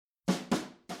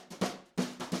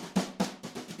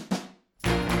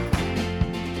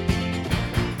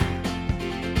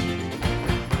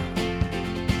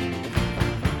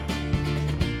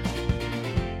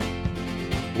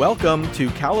Welcome to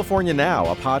California Now,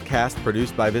 a podcast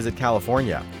produced by Visit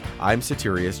California. I'm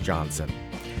Soterios Johnson.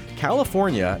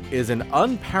 California is an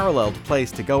unparalleled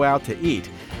place to go out to eat,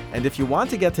 and if you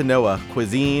want to get to know a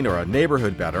cuisine or a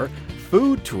neighborhood better,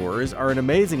 food tours are an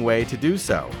amazing way to do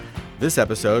so. This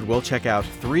episode, we'll check out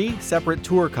 3 separate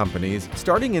tour companies,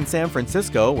 starting in San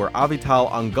Francisco, where Avital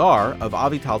Ungar of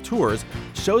Avital Tours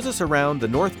shows us around the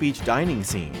North Beach dining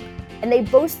scene. And they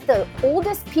boast the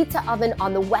oldest pizza oven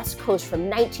on the West Coast from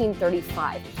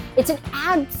 1935. It's an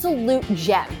absolute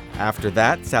gem. After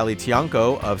that, Sally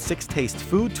Tiongco of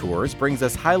tasteful Tours brings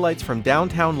us highlights from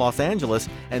downtown Los Angeles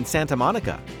and Santa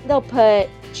Monica. They'll put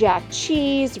jack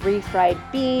cheese, refried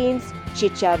beans,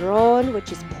 chicharron,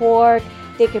 which is pork.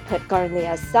 They could put carne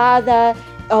asada.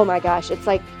 Oh my gosh, it's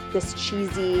like this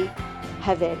cheesy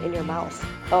heaven in your mouth.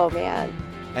 Oh man.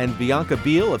 And Bianca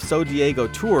Beale of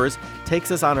Soterios Tours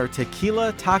takes us on her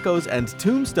Tequila, Tacos, and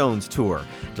Tombstones tour,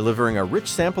 delivering a rich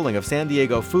sampling of San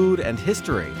Diego food and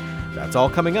history. That's all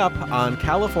coming up on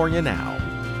California Now.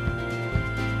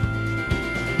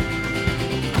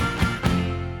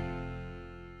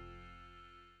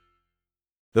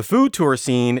 The food tour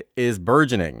scene is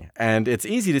burgeoning, and it's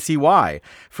easy to see why.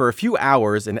 For a few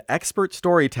hours, an expert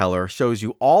storyteller shows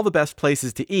you all the best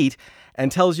places to eat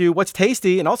and tells you what's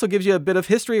tasty and also gives you a bit of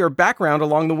history or background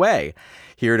along the way.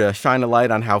 Here to shine a light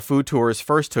on how food tours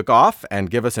first took off and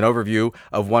give us an overview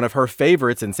of one of her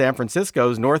favorites in San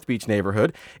Francisco's North Beach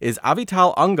neighborhood is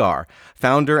Avital Ungar,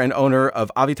 founder and owner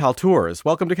of Avital Tours.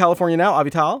 Welcome to California Now,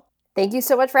 Avital. Thank you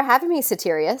so much for having me,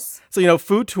 Soterios. So,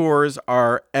 food tours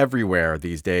are everywhere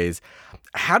these days.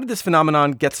 How did this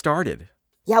phenomenon get started?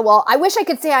 Yeah, well, I wish I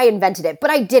could say I invented it,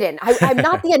 but I didn't. I'm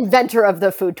not the inventor of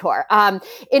the food tour.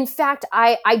 In fact,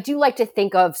 I do like to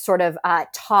think of sort of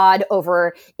Todd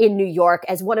over in New York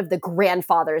as one of the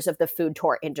grandfathers of the food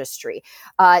tour industry.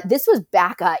 This was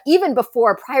back even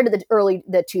prior to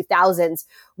the 2000s,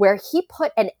 where he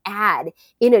put an ad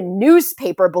in a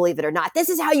newspaper, believe it or not. This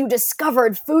is how you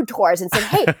discovered food tours, and said,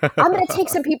 hey, I'm going to take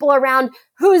some people around.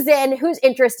 Who's in? Who's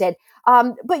interested?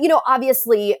 But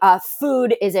obviously,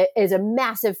 food is a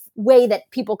massive way that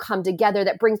people come together,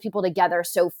 that brings people together.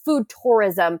 So food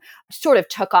tourism sort of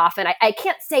took off, and I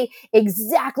can't say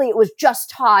exactly it was just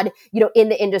Todd, in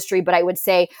the industry, but I would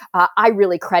say I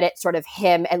really credit sort of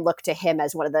him and look to him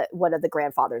as one of the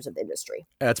grandfathers of the industry.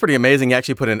 It's pretty amazing. You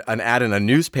actually put an ad in a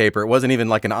newspaper. It wasn't even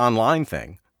like an online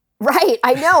thing. Right.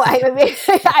 I know.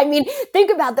 I mean,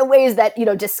 think about the ways that,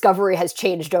 discovery has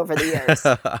changed over the years.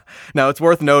 Now, it's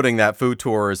worth noting that food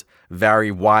tours vary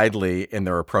widely in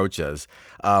their approaches.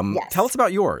 Yes. Tell us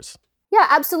about yours. Yeah,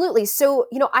 absolutely. So,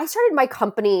 I started my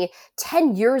company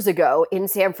 10 years ago in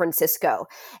San Francisco.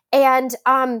 And,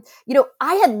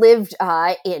 I had lived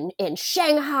in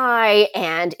Shanghai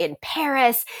and in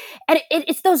Paris. And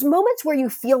it's those moments where you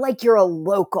feel like you're a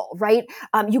local, right?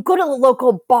 You go to the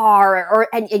local bar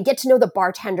and get to know the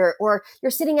bartender, or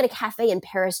you're sitting in a cafe in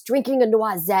Paris drinking a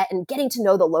noisette and getting to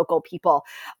know the local people.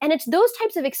 And it's those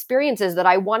types of experiences that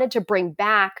I wanted to bring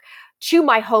back to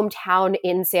my hometown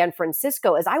in San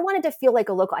Francisco, as I wanted to feel like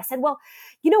a local. I said, well,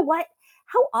 you know what?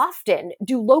 How often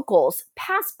do locals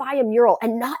pass by a mural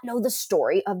and not know the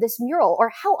story of this mural? Or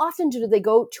how often do they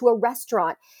go to a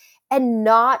restaurant and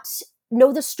not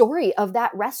know the story of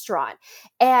that restaurant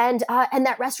and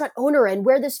that restaurant owner and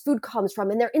where this food comes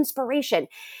from and their inspiration?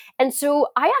 And so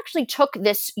I actually took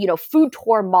this, food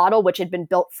tour model, which had been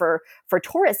built for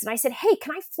tourists. And I said, hey,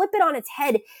 can I flip it on its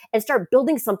head and start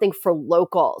building something for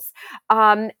locals?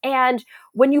 And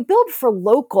when you build for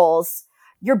locals,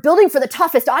 you're building for the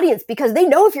toughest audience, because they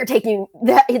know if you're taking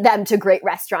them to great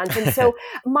restaurants. And so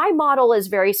my model is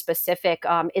very specific,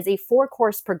 is a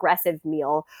 4-course progressive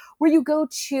meal where you go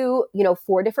to,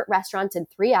 4 different restaurants in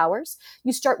 3 hours.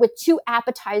 You start with 2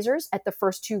 appetizers at the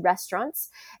first 2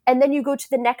 restaurants, and then you go to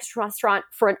the next restaurant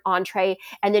for an entree,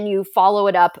 and then you follow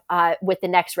it up with the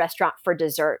next restaurant for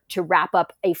dessert to wrap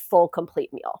up a full,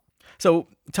 complete meal. So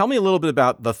tell me a little bit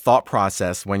about the thought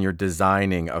process when you're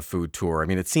designing a food tour. I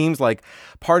mean, it seems like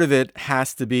part of it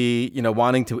has to be,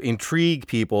 wanting to intrigue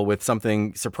people with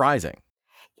something surprising.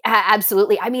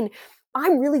 Absolutely. I mean,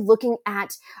 I'm really looking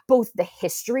at both the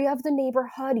history of the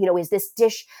neighborhood. Is this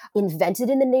dish invented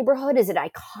in the neighborhood? Is it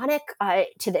iconic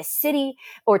to this city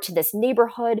or to this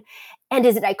neighborhood? And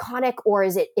is it iconic, or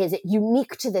is it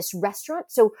unique to this restaurant?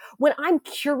 So when I'm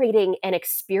curating an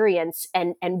experience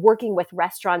and working with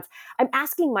restaurants, I'm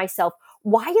asking myself,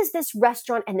 why is this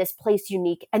restaurant and this place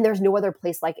unique, and there's no other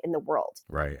place like it in the world?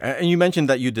 Right. And you mentioned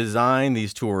that you design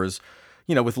these tours,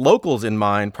 with locals in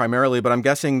mind primarily, but I'm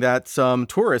guessing that some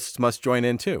tourists must join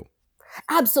in too.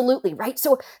 Absolutely, right?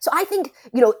 So I think,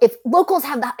 if locals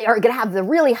are going to have the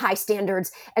really high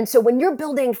standards, and so when you're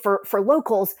building for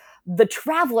locals, the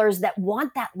travelers that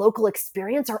want that local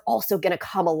experience are also going to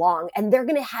come along, and they're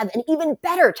going to have an even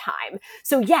better time.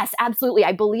 So yes, absolutely,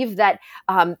 I believe that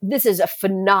this is a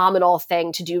phenomenal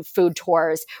thing to do food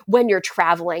tours when you're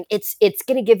traveling. It's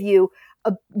going to give you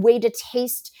a way to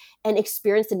taste and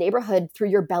experience the neighborhood through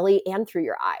your belly and through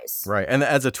your eyes. Right. And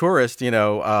as a tourist,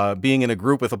 being in a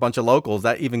group with a bunch of locals,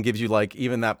 that even gives you like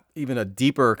even a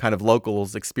deeper kind of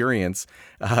locals experience,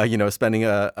 spending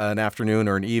an afternoon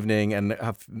or an evening and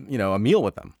have, a meal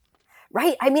with them.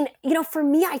 Right. I mean, for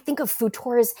me, I think of food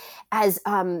tours as,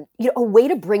 a way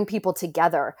to bring people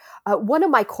together. One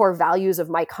of my core values of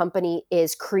my company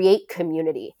is create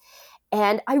community.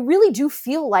 And I really do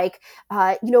feel like,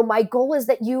 my goal is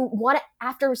that you want to,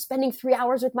 after spending 3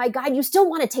 hours with my guide, you still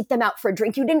want to take them out for a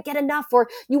drink. You didn't get enough, or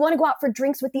you want to go out for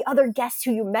drinks with the other guests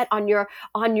who you met on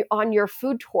your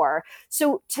food tour.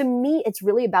 So to me, it's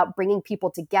really about bringing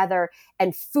people together,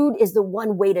 and food is the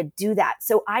one way to do that.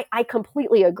 So I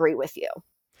completely agree with you.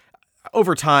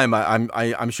 Over time,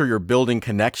 I'm sure you're building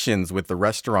connections with the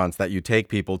restaurants that you take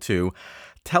people to.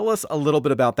 Tell us a little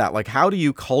bit about that. Like, how do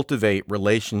you cultivate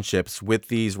relationships with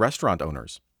these restaurant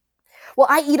owners? Well,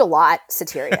 I eat a lot,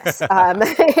 Soterios.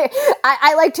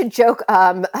 I like to joke.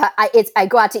 I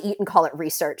go out to eat and call it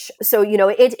research. So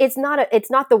it's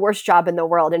not the worst job in the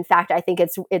world. In fact, I think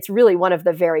it's really one of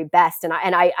the very best, and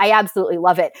I absolutely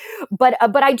love it. But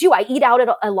I eat out at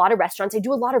a lot of restaurants. I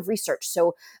do a lot of research.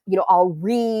 So I'll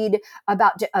read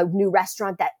about a new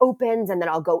restaurant that opens, and then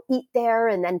I'll go eat there,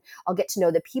 and then I'll get to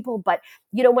know the people. But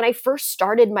when I first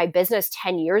started my business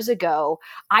 10 years ago,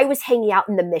 I was hanging out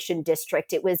in the Mission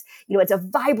District. It was, it's a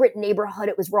vibrant neighborhood.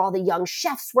 It was where all the young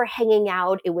chefs were hanging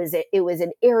out. It was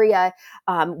an area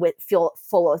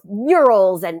full of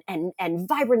murals and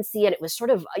vibrancy, and it was sort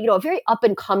of a very up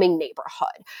and coming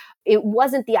neighborhood. It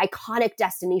wasn't the iconic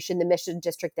destination, the Mission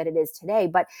District, that it is today,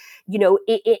 but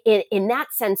in that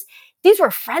sense, these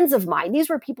were friends of mine. These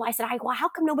were people I said, well, how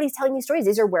come nobody's telling these stories?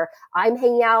 These are where I'm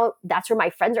hanging out. That's where my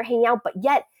friends are hanging out. But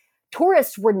yet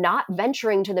tourists were not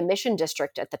venturing to the Mission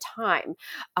District at the time.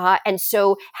 And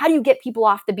so how do you get people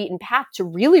off the beaten path to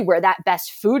really where that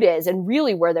best food is, and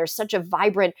really where there's such a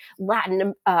vibrant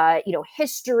Latin,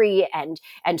 history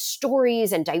and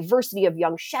stories and diversity of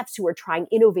young chefs who are trying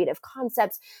innovative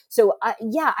concepts. So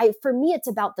for me, it's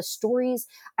about the stories.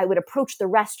 I would approach the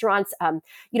restaurants.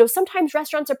 Sometimes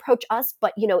restaurants approach us,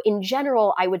 but in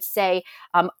general, I would say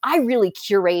I really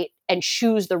curate and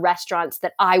choose the restaurants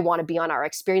that I want to be on our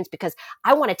experience, because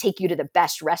I want to take you to the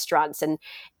best restaurants. And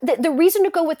the reason to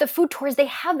go with the food tours, they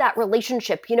have that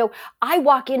relationship. I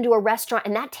walk into a restaurant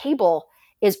and that table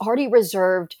is already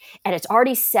reserved and it's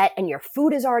already set, and your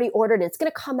food is already ordered, and it's going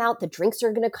to come out. The drinks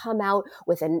are going to come out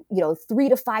within 3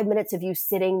 to 5 minutes of you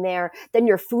sitting there. Then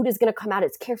your food is going to come out.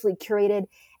 It's carefully curated.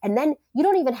 And then you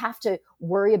don't even have to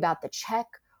worry about the check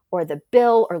or the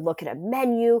bill or look at a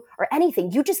menu or anything.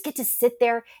 You just get to sit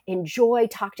there, enjoy,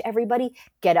 talk to everybody,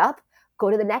 get up, go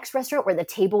to the next restaurant where the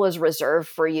table is reserved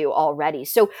for you already.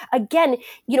 So again,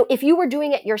 if you were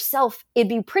doing it yourself, it'd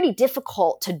be pretty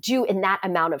difficult to do in that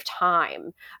amount of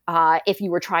time if you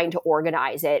were trying to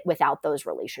organize it without those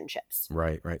relationships.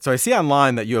 Right. So I see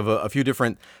online that you have a few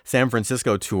different San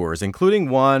Francisco tours,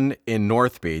 including one in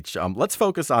North Beach. Let's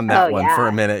focus on that one for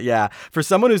a minute. Yeah. For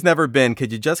someone who's never been,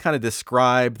 could you just kind of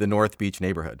describe the North Beach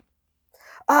neighborhood?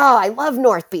 Oh, I love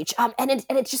North Beach. And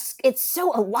it's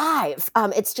so alive.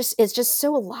 It's just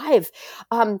so alive.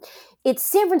 It's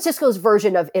San Francisco's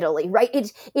version of Italy, right?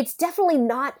 It's definitely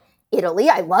not Italy.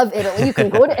 I love Italy. You can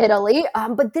go to Italy.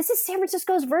 But this is San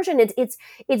Francisco's version.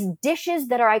 It's dishes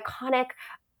that are iconic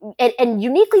and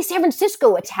uniquely San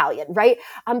Francisco Italian, right?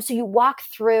 So you walk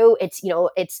through,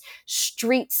 it's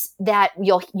streets that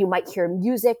you might hear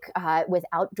music with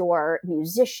outdoor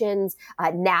musicians.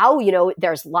 Now,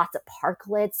 there's lots of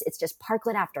parklets. It's just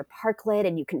parklet after parklet,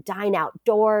 and you can dine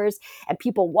outdoors, and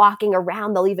people walking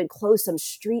around. They'll even close some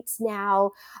streets now,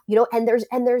 and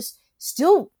there's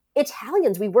still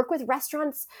Italians. We work with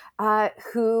restaurants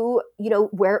who,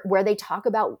 where they talk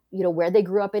about, where they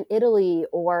grew up in Italy,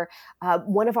 or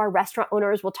one of our restaurant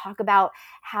owners will talk about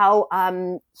how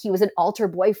he was an altar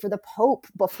boy for the Pope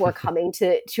before coming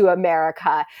to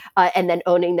America and then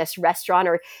owning this restaurant,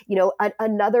 or,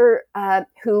 another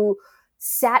who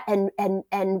sat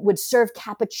and would serve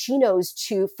cappuccinos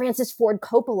to Francis Ford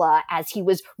Coppola as he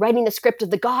was writing the script of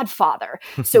The Godfather.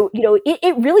 So,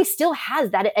 it really still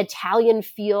has that Italian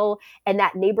feel and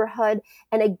that neighborhood.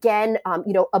 And again,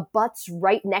 abuts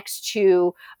right next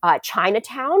to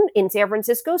Chinatown in San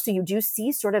Francisco. So you do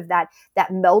see sort of that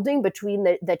melding between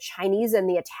the Chinese and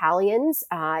the Italians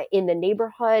in the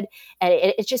neighborhood. And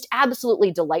it's just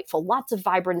absolutely delightful. Lots of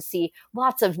vibrancy,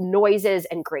 lots of noises,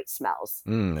 and great smells.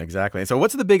 Exactly. So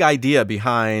what's the big idea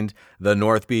behind the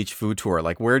North Beach food tour?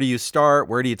 Like, where do you start?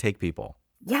 Where do you take people?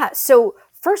 Yeah. So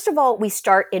first of all, we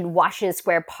start in Washington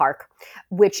Square Park,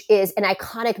 which is an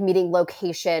iconic meeting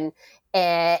location,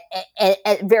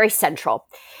 very central.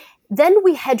 Then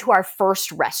we head to our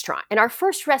first restaurant, and our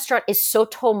first restaurant is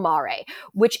Soto Mare,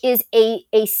 which is a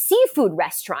seafood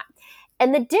restaurant.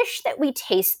 And the dish that we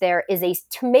taste there is a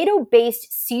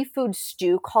tomato-based seafood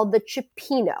stew called the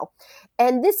cioppino.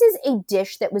 And this is a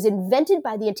dish that was invented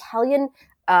by the Italian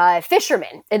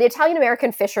fishermen, the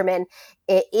Italian-American fishermen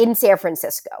in San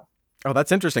Francisco. Oh,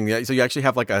 that's interesting. So you actually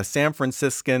have like a San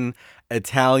Franciscan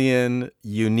Italian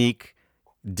unique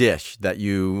dish that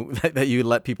you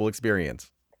let people experience.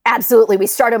 Absolutely. We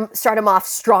start them off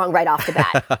strong right off the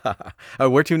bat.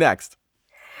 Where to next?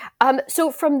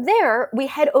 So from there, we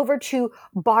head over to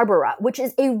Barbara, which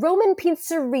is a Roman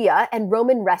pizzeria and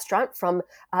Roman restaurant from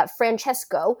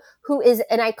Francesco, who is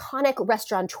an iconic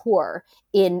restaurateur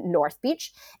in North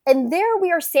Beach. And there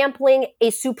we are sampling a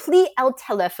supplì al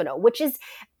telefono, which is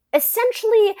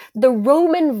essentially the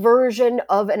Roman version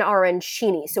of an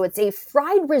arancini. So it's a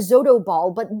fried risotto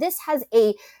ball, but this has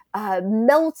a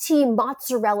melty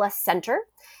mozzarella center.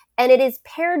 And it is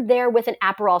paired there with an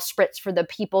Aperol Spritz for the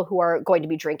people who are going to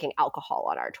be drinking alcohol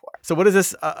on our tour. So what is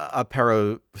this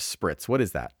Aperol Spritz? What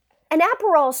is that? An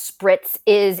Aperol Spritz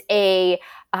is an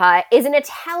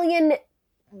Italian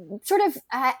sort of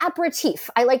aperitif.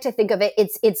 I like to think of it.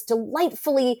 It's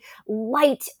delightfully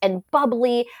light and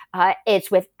bubbly.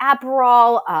 It's with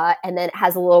Aperol, and then it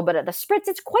has a little bit of the Spritz.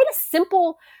 It's quite a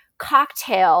simple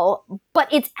cocktail, but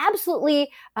it's absolutely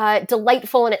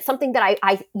delightful, and it's something that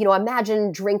I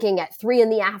imagine drinking at 3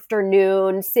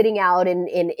 p.m, sitting out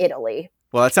in Italy.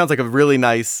 Well, that sounds like a really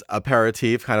nice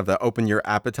aperitif, kind of to open your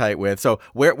appetite with. So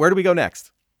where do we go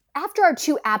next? After our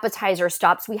 2 appetizer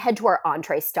stops, we head to our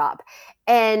entree stop.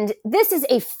 And this is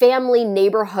a family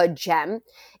neighborhood gem.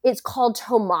 It's called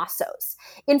Tommaso's.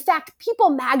 In fact, People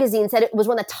magazine said it was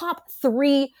one of the top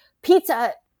 3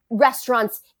 pizza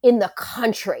restaurants in the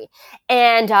country.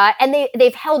 And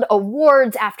they've held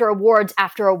awards after awards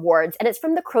after awards. And it's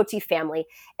from the Croce family.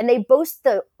 And they boast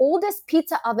the oldest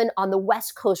pizza oven on the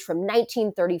West Coast from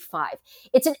 1935.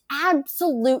 It's an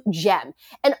absolute gem.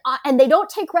 And they don't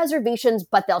take reservations,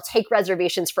 but they'll take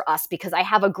reservations for us because I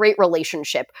have a great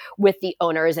relationship with the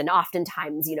owners. And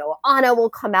oftentimes, Anna will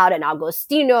come out, and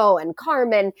Agostino and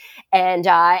Carmen, and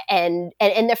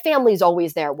the family's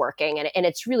always there working. And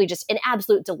it's really just an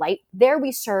absolute delight. There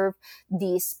we serve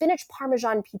the spinach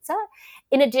Parmesan pizza,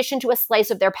 in addition to a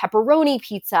slice of their pepperoni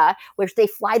pizza, which they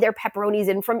fly their pepperonis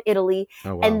in from Italy.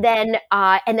 Oh, wow. And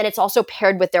then it's also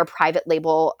paired with their private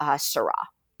label Syrah.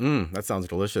 That sounds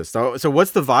delicious. So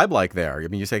what's the vibe like there? I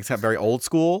mean, you say it's very old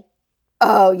school?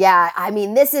 Oh, yeah. I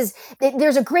mean, there's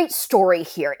a great story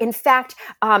here. In fact,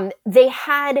 they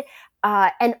had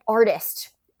an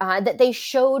artist that they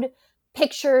showed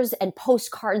pictures and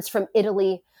postcards from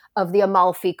Italy of the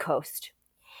Amalfi Coast.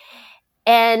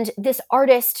 And this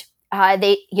artist,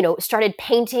 they started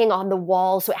painting on the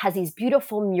walls. So it has these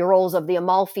beautiful murals of the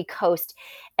Amalfi Coast.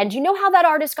 And do you know how that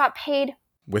artist got paid?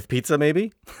 With pizza,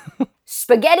 maybe?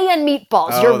 Spaghetti and meatballs.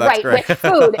 Oh, You're right. Great. With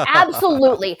food.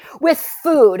 Absolutely. With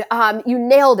food. You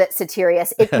nailed it,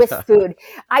 Soterios. With food.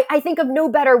 I think of no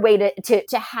better way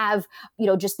to have,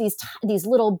 just these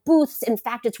little booths. In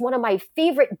fact, it's one of my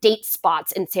favorite date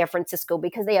spots in San Francisco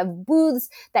because they have booths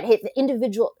that hit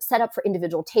the set up for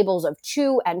individual tables of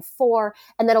 2 and 4,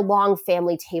 and then a long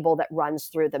family table that runs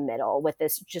through the middle with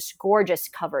this just gorgeous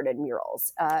covered in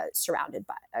murals surrounding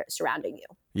you.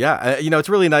 Yeah. It's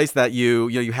really nice that you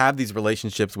have these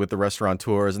relationships with the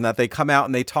restaurateurs and that they come out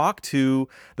and they talk to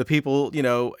the people,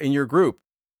 in your group.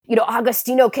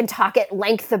 Agostino can talk at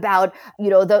length about,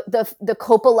 the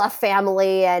Coppola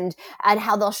family and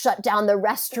how they'll shut down the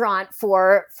restaurant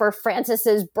for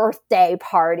Francis's birthday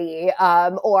party,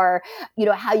 or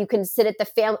how you can sit at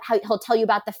how he'll tell you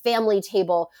about the family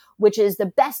table, which is the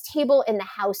best table in the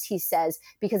house, he says,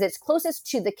 because it's closest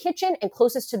to the kitchen and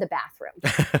closest to the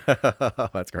bathroom.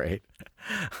 That's great.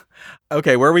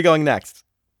 Okay, where are we going next?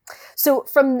 So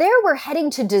from there, we're heading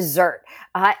to dessert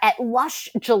at Lush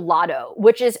Gelato,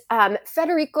 which is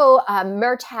Federico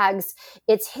Mertag's.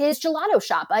 It's his gelato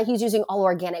shop. He's using all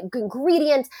organic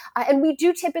ingredients, and we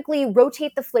do typically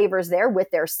rotate the flavors there with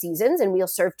their seasons, and we'll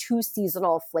serve 2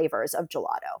 seasonal flavors of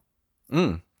gelato.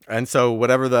 And so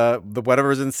whatever the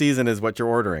whatever's in season is what you're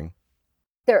ordering.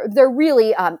 They're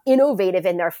really innovative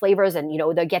in their flavors, and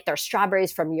they get their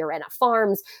strawberries from Urena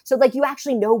Farms, so like you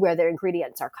actually know where their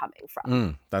ingredients are coming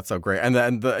from. That's so great.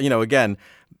 And the again,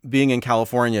 being in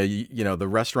California, the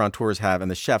restaurateurs have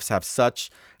and the chefs have such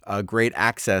great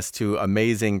access to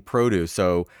amazing produce.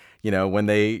 So when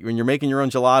you're making your own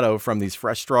gelato from these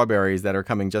fresh strawberries that are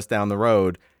coming just down the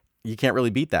road, you can't really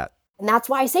beat that. And that's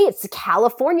why I say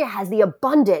California has the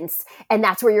abundance, and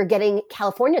that's where you're getting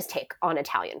California's take on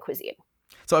Italian cuisine.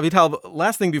 So Avital,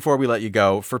 last thing before we let you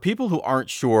go, for people who aren't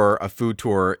sure a food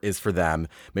tour is for them,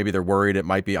 maybe they're worried it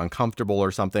might be uncomfortable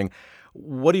or something,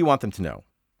 what do you want them to know?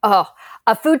 Oh,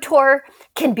 a food tour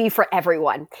can be for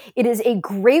everyone. It is a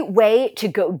great way to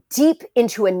go deep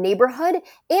into a neighborhood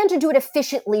and to do it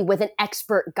efficiently with an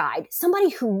expert guide, somebody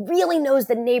who really knows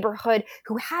the neighborhood,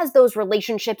 who has those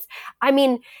relationships. I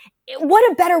mean, what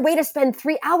a better way to spend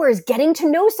 3 hours getting to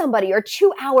know somebody, or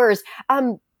 2 hours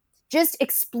just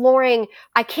exploring.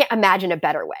 I can't imagine a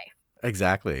better way.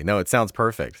 Exactly. No, it sounds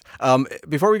perfect.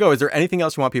 Before we go, is there anything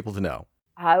else you want people to know?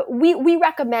 We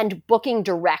recommend booking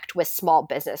direct with small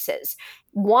businesses.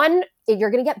 One, you're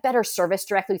going to get better service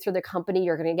directly through the company.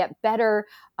 You're going to get a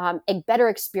better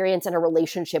experience and a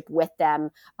relationship with them,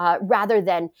 rather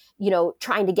than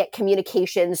trying to get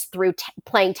communications through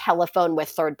playing telephone with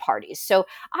third parties. So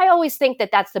I always think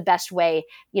that that's the best way,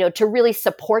 to really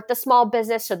support the small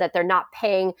business, so that they're not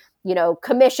paying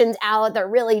commissions out. They're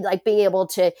really like being able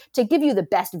to give you the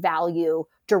best value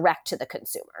direct to the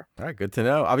consumer. All right, good to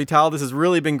know. Avital, this has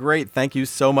really been great. Thank you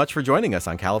so much for joining us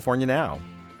on California Now.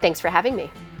 Thanks for having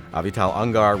me. Avital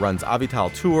Ungar runs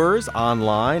Avital Tours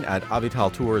online at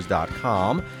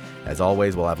avitaltours.com. As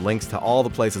always, we'll have links to all the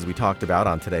places we talked about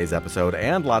on today's episode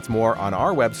and lots more on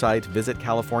our website,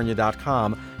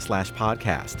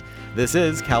 visitcalifornia.com/podcast. This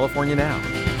is California Now.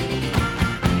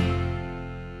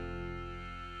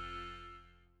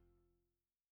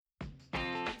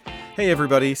 Hey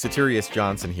everybody, Soterios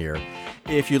Johnson here.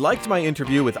 If you liked my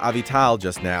interview with Avital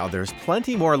just now, there's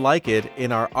plenty more like it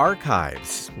in our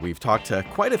archives. We've talked to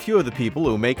quite a few of the people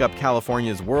who make up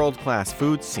California's world-class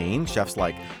food scene, chefs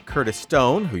like Curtis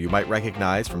Stone, who you might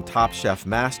recognize from Top Chef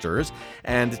Masters,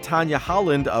 and Tanya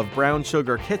Holland of Brown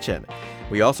Sugar Kitchen.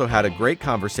 We also had a great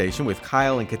conversation with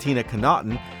Kyle and Katina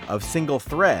Connaughton of Single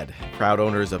Thread, proud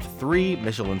owners of 3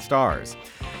 Michelin stars.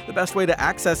 The best way to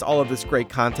access all of this great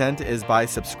content is by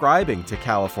subscribing to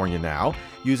California Now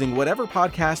using whatever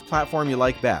podcast platform you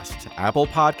like best. Apple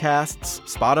Podcasts,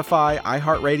 Spotify,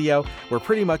 iHeartRadio, we're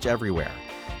pretty much everywhere.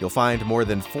 You'll find more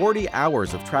than 40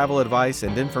 hours of travel advice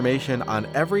and information on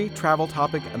every travel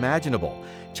topic imaginable.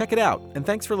 Check it out, and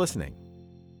thanks for listening.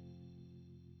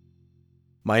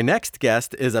 My next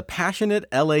guest is a passionate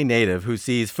LA native who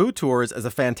sees food tours as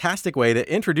a fantastic way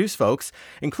to introduce folks,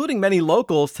 including many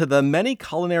locals, to the many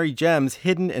culinary gems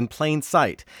hidden in plain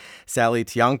sight. Sally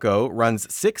Tiongco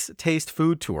runs 6 taste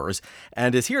food tours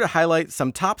and is here to highlight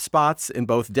some top spots in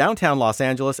both downtown Los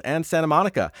Angeles and Santa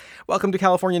Monica. Welcome to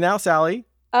California Now, Sally.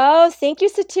 Oh, thank you,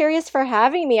 Soterios, for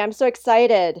having me. I'm so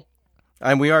excited.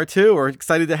 And we are too. We're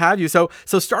excited to have you. So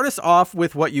start us off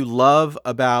with what you love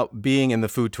about being in the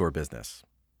food tour business.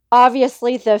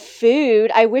 Obviously, the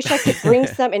food. I wish I could bring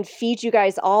some and feed you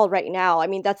guys all right now. I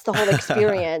mean, that's the whole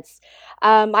experience.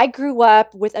 I grew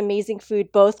up with amazing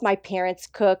food. Both my parents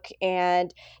cook,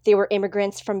 and they were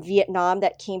immigrants from Vietnam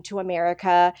that came to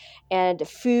America. And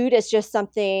food is just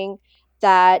something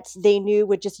that they knew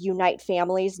would just unite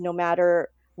families no matter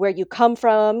where you come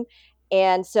from.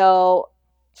 And so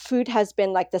food has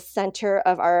been like the center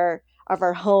of our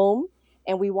home.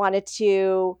 And we wanted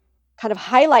to kind of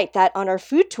highlight that on our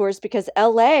food tours because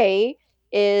LA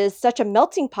is such a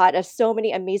melting pot of so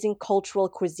many amazing cultural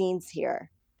cuisines here.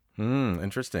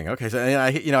 Interesting. Okay, so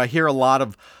I hear a lot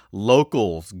of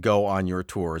locals go on your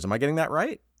tours. Am I getting that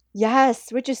right?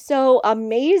 Yes, which is so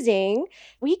amazing.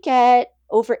 We get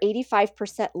over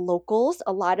 85% locals,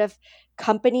 a lot of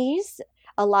companies,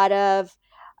 a lot of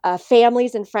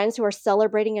families and friends who are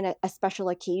celebrating a special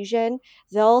occasion.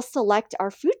 They'll select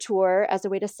our food tour as a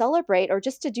way to celebrate or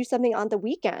just to do something on the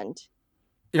weekend.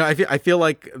 I feel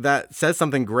like that says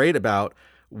something great about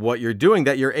what you're doing,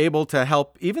 that you're able to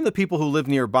help even the people who live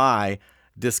nearby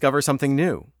discover something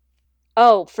new.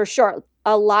 Oh, for sure.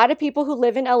 A lot of people who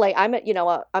live in LA, I'm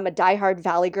a diehard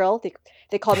Valley girl.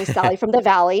 They call me Sally from the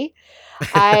Valley.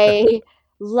 I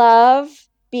love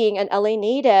being an LA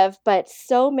native, but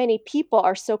so many people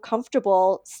are so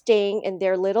comfortable staying in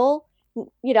their little,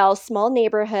 small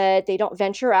neighborhood. They don't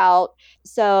venture out.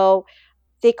 So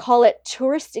they call it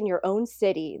tourist in your own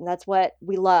city. And that's what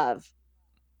we love.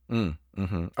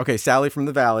 Okay, Sally from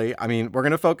the Valley. I mean, we're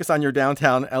going to focus on your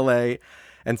downtown LA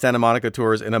and Santa Monica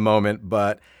tours in a moment,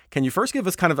 but can you first give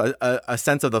us kind of a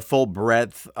sense of the full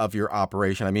breadth of your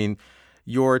operation? I mean,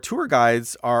 your tour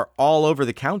guides are all over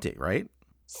the county, right?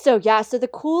 So, yeah, so the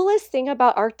coolest thing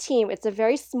about our team, it's a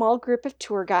very small group of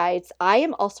tour guides. I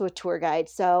am also a tour guide.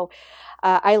 So,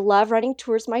 I love running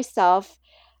tours myself.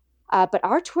 But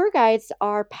our tour guides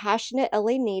are passionate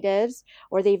LA natives,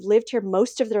 or they've lived here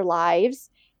most of their lives,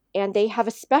 and they have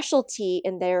a specialty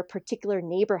in their particular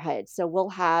neighborhood. So we'll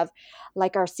have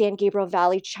like our San Gabriel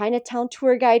Valley Chinatown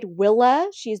tour guide, Willa.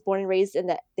 She's born and raised in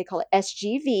they call it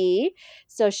SGV.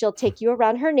 So she'll take you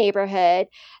around her neighborhood.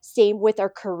 Same with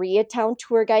our Koreatown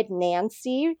tour guide,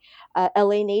 Nancy,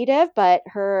 LA native, but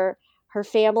her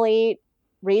family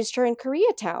raised her in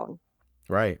Koreatown.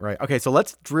 Right, right. Okay, so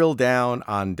let's drill down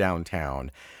on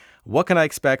downtown. What can I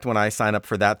expect when I sign up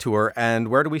for that tour, and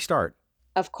where do we start?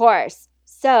 Of course.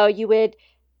 So you would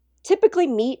typically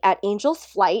meet at Angel's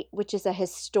Flight, which is a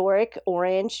historic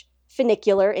orange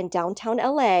funicular in downtown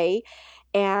LA.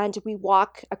 And we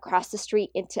walk across the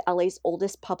street into LA's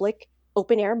oldest public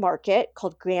open air market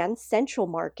called Grand Central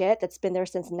Market that's been there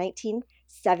since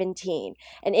 1917.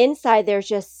 And inside, there's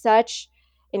just such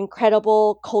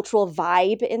incredible cultural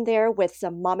vibe in there with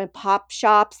some mom and pop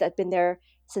shops that have been there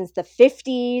since the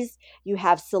 50s. You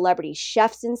have celebrity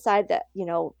chefs inside that,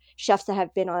 chefs that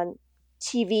have been on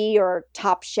TV or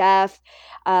Top Chef.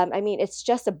 I mean, it's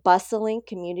just a bustling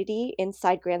community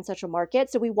inside Grand Central Market.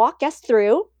 So we walk guests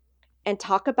through and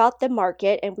talk about the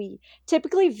market, and we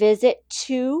typically visit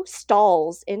two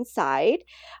stalls inside.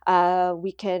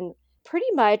 We can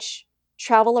pretty much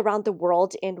travel around the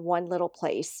world in one little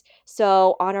place.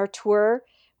 So on our tour,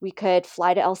 we could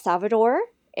fly to El Salvador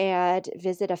and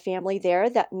visit a family there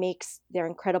that makes their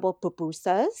incredible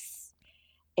pupusas.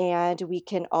 And we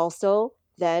can also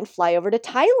then fly over to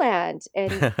Thailand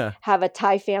and have a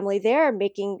Thai family there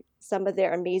making some of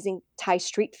their amazing Thai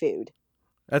street food.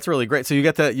 That's really great. So you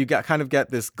get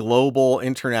this global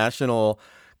international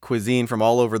cuisine from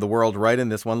all over the world right in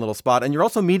this one little spot. And you're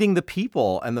also meeting the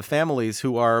people and the families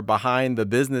who are behind the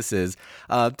businesses.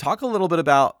 Talk a little bit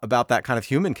about that kind of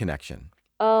human connection.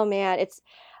 Oh man,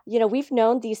 we've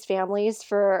known these families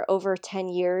for over 10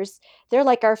 years. They're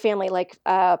like our family, like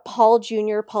Paul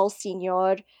Jr., Paul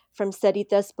Sr. from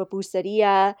Ceritas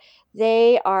Pupuseria.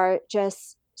 They are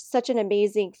just such an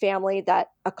amazing family that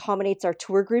accommodates our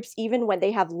tour groups, even when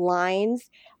they have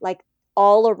lines like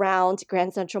all around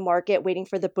Grand Central Market waiting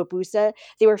for the pupusa.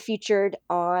 They were featured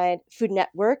on Food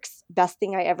Network's Best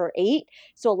Thing I Ever Ate.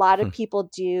 So a lot of people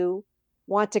do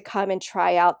want to come and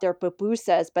try out their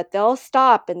pupusas, but they'll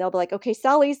stop and they'll be like, okay,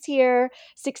 Sally's here,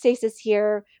 Six Days is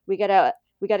here. We gotta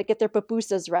get their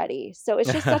pupusas ready. So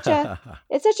it's just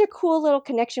it's such a cool little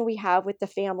connection we have with the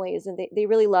families, and they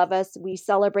really love us. We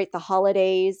celebrate the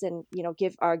holidays and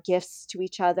give our gifts to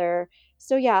each other.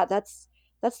 So yeah, that's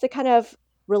the kind of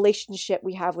relationship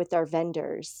we have with our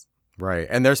vendors. Right.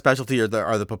 And their specialty are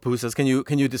the pupusas.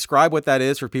 Can you describe what that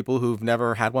is for people who've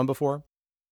never had one before?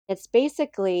 It's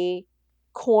basically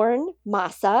corn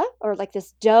masa, or like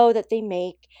this dough that they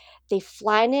make. They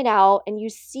flatten it out, and you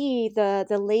see the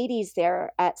ladies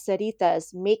there at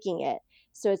Ceritas making it.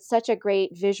 So it's such a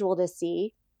great visual to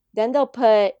see. Then they'll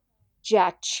put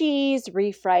jack cheese,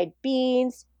 refried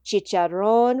beans,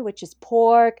 chicharron, which is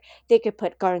pork. They could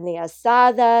put carne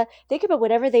asada. They could put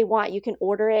whatever they want. You can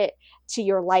order it to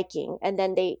your liking. And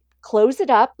then they close it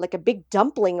up like a big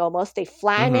dumpling almost. They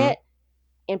flatten Mm-hmm. it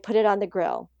and put it on the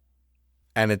grill.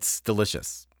 And it's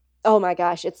delicious. Oh my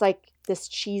gosh, it's like this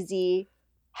cheesy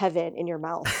heaven in your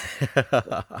mouth.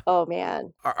 Oh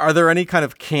man. Are there any kind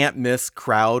of can't miss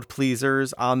crowd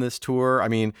pleasers on this tour? I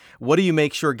mean, what do you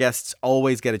make sure guests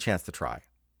always get a chance to try?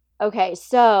 Okay,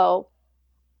 so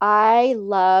I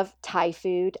love Thai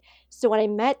food. So when I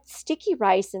met Sticky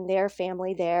Rice and their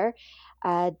family there,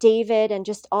 David and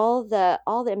just all the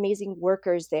amazing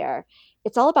workers there,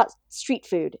 it's all about street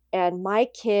food. And my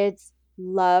kids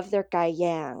love their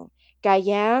gayang.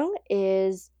 Gayang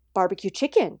is barbecue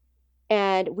chicken.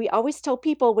 And we always tell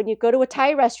people when you go to a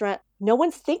Thai restaurant, no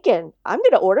one's thinking, I'm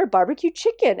going to order barbecue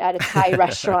chicken at a Thai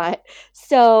restaurant.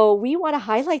 So we want to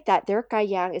highlight that their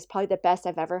gayang is probably the best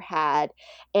I've ever had.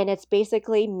 And it's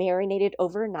basically marinated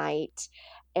overnight,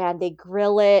 and they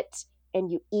grill it and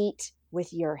you eat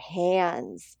with your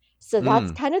hands. So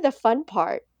that's Mm. kind of the fun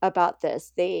part about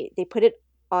this. They put it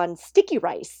on sticky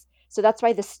rice. So that's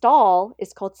why the stall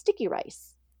is called Sticky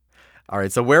Rice. All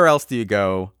right. So where else do you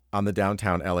go on the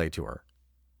downtown LA tour?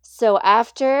 So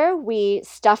after we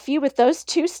stuff you with those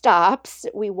two stops,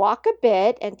 we walk a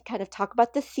bit and kind of talk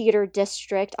about the theater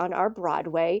district on our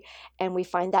Broadway, and we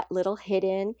find that little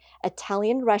hidden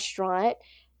Italian restaurant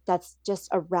that's just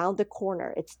around the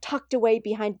corner. It's tucked away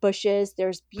behind bushes.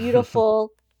 There's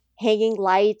beautiful hanging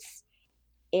lights,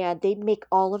 and they make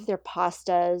all of their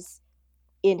pastas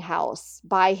in-house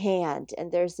by hand.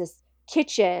 And there's this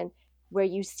kitchen where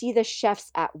you see the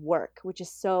chefs at work, which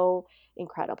is so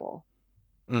incredible.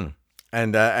 Mm.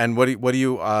 And what do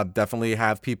you definitely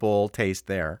have people taste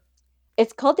there?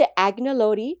 It's called the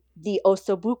agnolotti di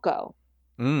ossobuco.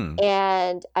 Mm.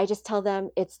 And I just tell them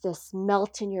it's this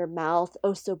melt in your mouth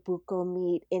ossobuco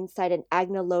meat inside an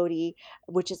agnolotti,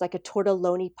 which is like a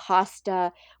tortelloni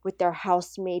pasta with their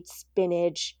house-made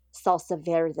spinach salsa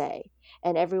verde.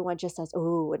 And everyone just says,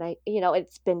 "Oh!" And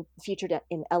it's been featured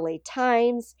in LA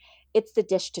Times. It's the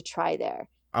dish to try there.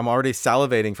 I'm already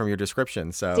salivating from your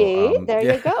description. So See, there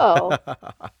yeah. you go.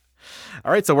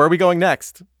 All right. So where are we going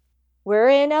next? We're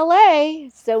in LA,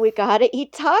 so we gotta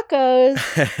eat tacos.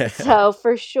 So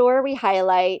for sure, we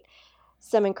highlight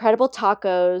some incredible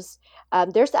tacos.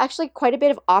 There's actually quite a bit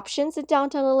of options in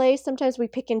downtown LA. Sometimes we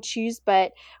pick and choose,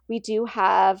 but we do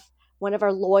have one of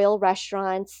our loyal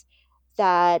restaurants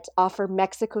that offer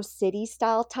Mexico City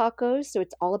style tacos. So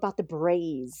it's all about the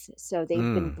braise. So they've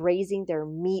been Mm. braising their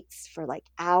meats for like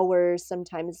hours.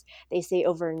 Sometimes they say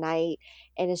overnight.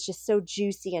 And it's just so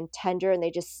juicy and tender. And they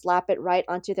just slap it right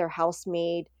onto their house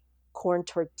made corn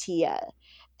tortilla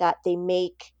that they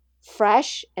make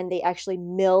fresh and they actually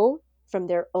mill from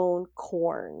their own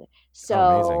corn. Oh,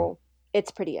 amazing. So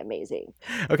it's pretty amazing.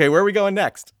 Okay. Where are we going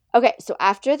next? Okay, so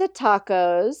after the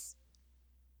tacos,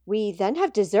 we then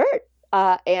have dessert.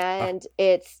 Ah, And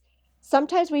it's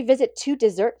sometimes we visit two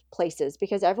dessert places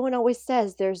because everyone always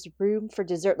says there's room for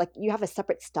dessert. Like you have a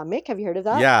separate stomach. Have you heard of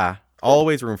that? yeah.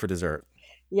 Always room for dessert.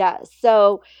 Yeah.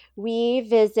 So we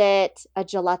visit a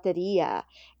gelateria.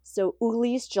 So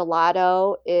Uli's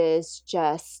Gelato is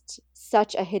just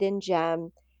such a hidden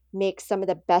gem. Makes some of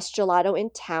the best gelato in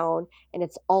town, and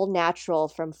it's all natural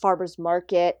from farmers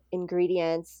market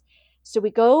ingredients. So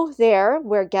we go there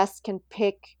where guests can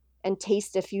pick and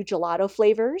taste a few gelato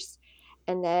flavors,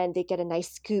 and then they get a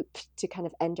nice scoop to kind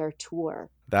of end our tour.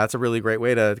 That's a really great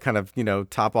way to kind of,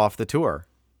 top off the tour.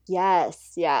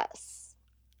 Yes, yes.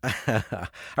 All right.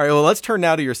 Well, let's turn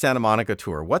now to your Santa Monica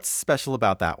tour. What's special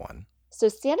about that one? So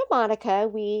Santa Monica,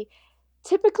 we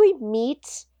typically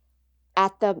meet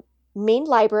at the main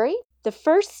library. The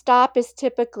first stop is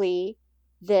typically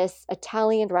this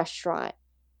Italian restaurant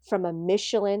from a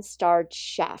Michelin starred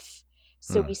chef.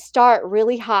 So Hmm. we start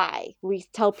really high. We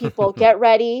tell people, get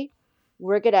ready.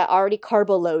 We're going to already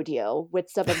carbo load you with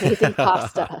some amazing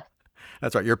pasta.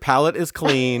 That's right. Your palate is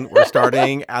clean. We're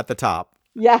starting at the top.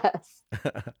 Yes.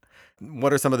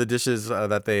 What are some of the dishes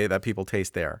that people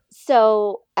taste there?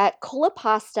 So at Cola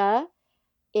Pasta,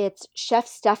 it's Chef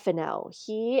Stefano.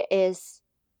 He is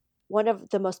one of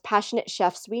the most passionate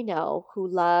chefs we know who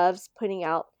loves putting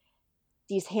out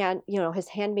his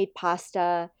handmade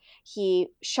pasta. He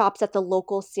shops at the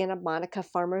local Santa Monica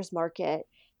farmers market.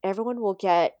 Everyone will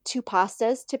get two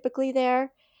pastas typically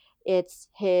there. It's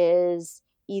his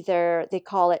either they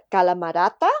call it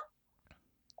calamarata,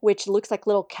 which looks like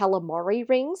little calamari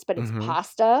rings, but it's Mm-hmm.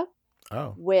 pasta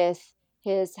Oh, with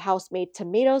his house-made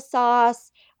tomato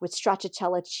sauce, with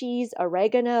stracciatella cheese,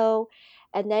 oregano,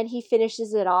 and then he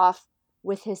finishes it off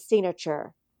with his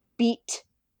signature beet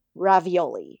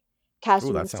ravioli, ooh,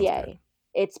 that sounds good. cashew.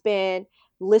 It's been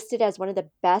listed as one of the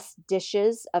best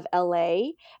dishes of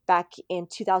LA back in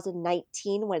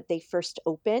 2019 when they first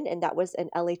opened, and that was an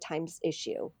LA Times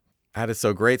issue. That is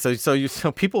so great.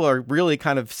 So people are really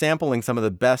kind of sampling some of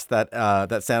the best that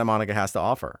Santa Monica has to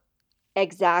offer.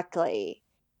 Exactly.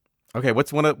 Okay,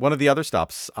 what's one of the other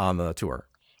stops on the tour?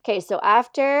 Okay, so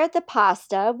after the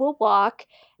pasta, we'll walk.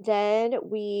 Then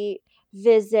we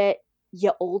visit Ye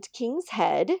Old King's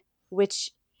Head,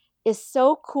 which is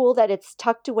so cool that it's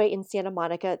tucked away in Santa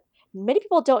Monica. Many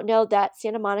people don't know that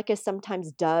Santa Monica is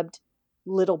sometimes dubbed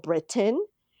Little Britain.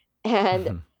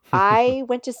 And I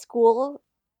went to school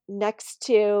next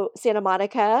to Santa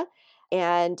Monica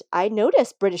and I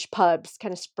noticed British pubs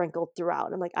kind of sprinkled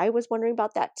throughout. I'm like, I was wondering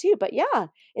about that too. But yeah,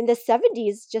 in the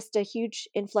 70s, just a huge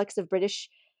influx of British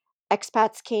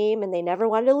expats came and they never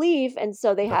wanted to leave. And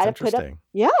so they had That's to put up, interesting.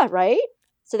 yeah, right?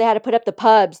 So they had to put up the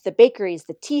pubs, the bakeries,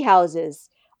 the tea houses,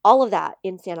 all of that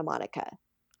in Santa Monica.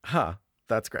 Huh.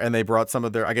 That's great. And they brought some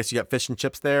of their, I guess you got fish and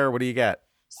chips there. What do you get?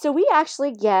 So we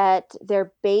actually get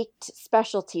their baked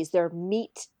specialties, their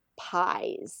meat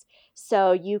pies.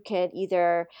 So you can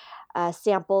either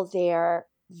sample their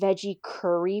veggie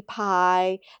curry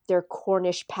pie, their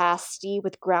Cornish pasty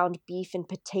with ground beef and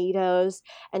potatoes,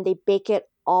 and they bake it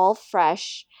all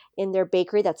fresh in their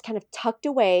bakery that's kind of tucked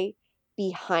away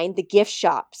behind the gift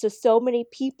shop. So many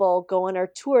people go on our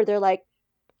tour. They're like,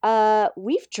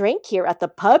 we've drank here at the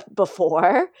pub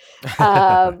before,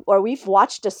 or we've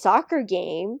watched a soccer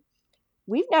game.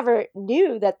 We've never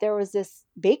knew that there was this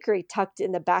bakery tucked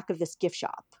in the back of this gift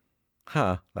shop.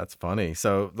 Huh, that's funny.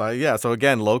 So, yeah, so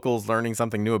again, locals learning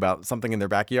something new about something in their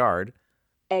backyard.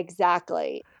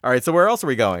 Exactly. All right, so where else are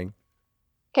we going?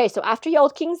 Okay, so after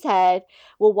Old King's Head,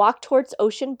 we'll walk towards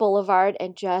Ocean Boulevard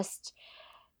and just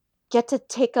get to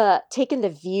take in the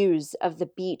views of the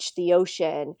beach, the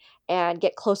ocean, and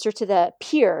get closer to the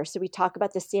pier. So we talk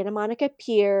about the Santa Monica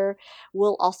Pier.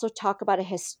 We'll also talk about a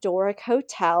historic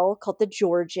hotel called the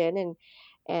Georgian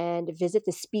and visit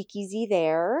the speakeasy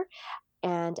there.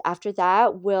 And after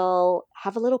that, we'll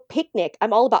have a little picnic.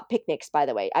 I'm all about picnics, by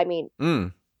the way. I mean,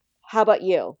 how about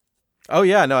you? Oh,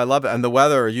 yeah, no, I love it. And the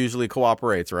weather usually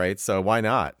cooperates, right? So why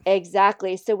not?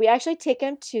 Exactly. So we actually take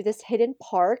them to this hidden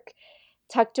park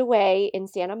tucked away in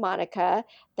Santa Monica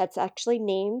that's actually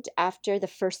named after the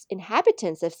first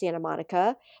inhabitants of Santa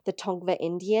Monica, the Tongva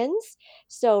Indians.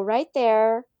 So right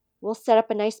there, we'll set up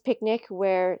a nice picnic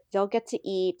where they'll get to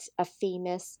eat a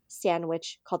famous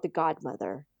sandwich called the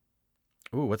Godmother.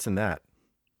 Ooh, what's in that?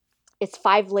 It's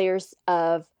 5 layers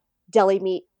of deli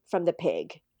meat from the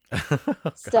pig.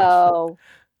 Gosh. So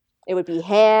it would be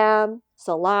ham,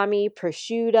 salami,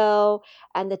 prosciutto,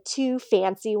 and the 2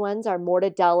 fancy ones are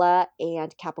mortadella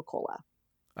and capicola.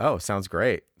 Oh, sounds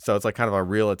great. So it's like kind of a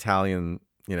real Italian,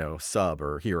 sub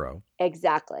or hero.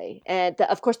 Exactly. And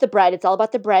of course the bread, it's all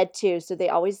about the bread too. So they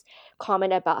always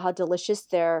comment about how delicious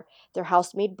their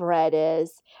house-made bread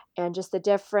is and just the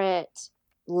different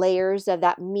layers of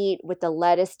that meat with the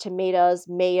lettuce, tomatoes,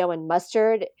 mayo, and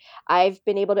mustard. I've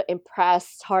been able to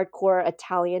impress hardcore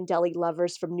Italian deli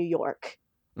lovers from New York.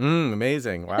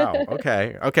 Amazing. Wow.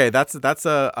 Okay. Okay. That's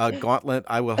a gauntlet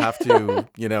I will have to,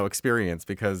 experience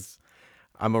because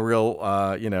I'm a real,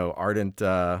 ardent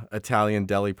Italian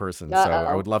deli person. So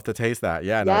I would love to taste that.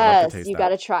 Yeah, no, I'd love to Yes, taste you that. got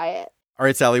to try it. All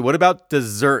right, Sally, what about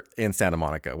dessert in Santa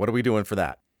Monica? What are we doing for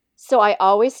that? So I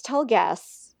always tell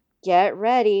guests, get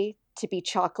ready to be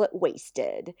chocolate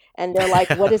wasted. And they're like,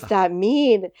 what does that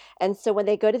mean? And so when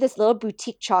they go to this little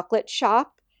boutique chocolate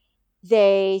shop,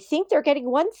 they think they're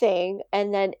getting one thing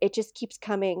and then it just keeps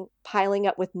piling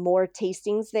up with more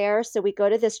tastings there. So we go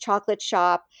to this chocolate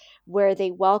shop where they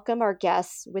welcome our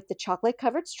guests with the chocolate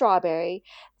covered strawberry.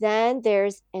 Then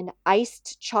there's an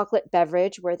iced chocolate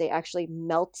beverage where they actually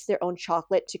melt their own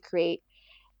chocolate to create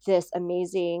this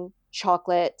amazing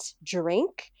chocolate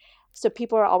drink. So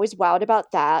people are always wowed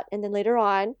about that. And then later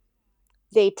on,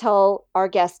 they tell our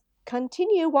guests,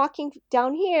 continue walking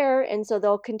down here. And so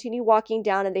they'll continue walking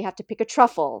down and they have to pick a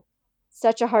truffle.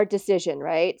 Such a hard decision,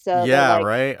 right? So they're Yeah, like,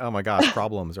 right? Oh my gosh,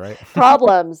 problems, right?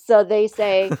 problems. So they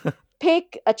say,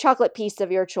 pick a chocolate piece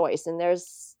of your choice. And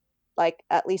there's like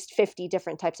at least 50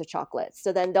 different types of chocolates.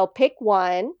 So then they'll pick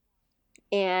one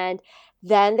and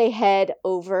then they head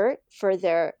over for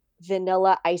their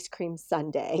vanilla ice cream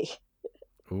sundae.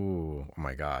 Ooh, oh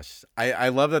my gosh. I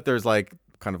love that there's like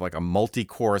kind of like a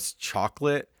multi-course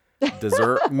chocolate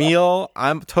dessert meal.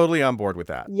 I'm totally on board with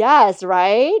that. Yes,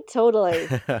 right? Totally.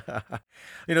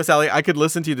 Sally, I could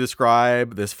listen to you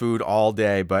describe this food all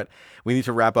day, but we need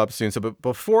to wrap up soon. So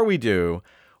before we do,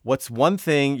 what's one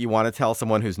thing you want to tell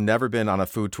someone who's never been on a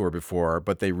food tour before,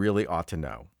 but they really ought to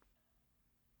know?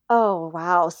 Oh,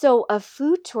 wow. So a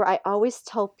food tour, I always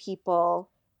tell people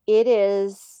it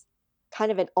is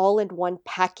kind of an all-in-one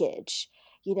package.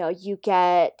 You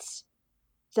get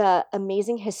the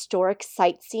amazing historic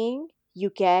sightseeing, you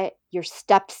get your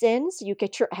steps in, so you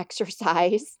get your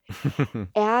exercise,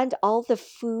 and all the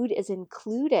food is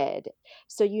included.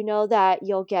 So you know that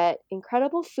you'll get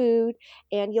incredible food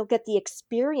and you'll get the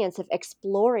experience of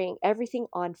exploring everything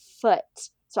on foot.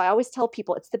 So I always tell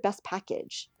people it's the best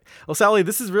package. Well, Sally,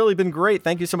 this has really been great.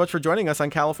 Thank you so much for joining us on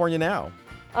California Now.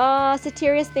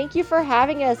 Soterios, thank you for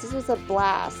having us. This was a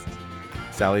blast.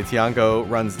 Sally Tiongco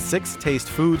runs 6 Taste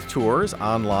Food Tours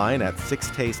online at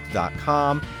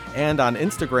sixtaste.com and on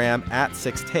Instagram at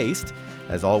 6taste.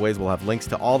 As always, we'll have links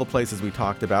to all the places we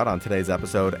talked about on today's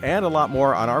episode and a lot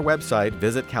more on our website,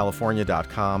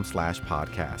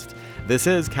 visitcalifornia.com/podcast. This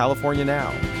is California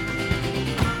Now.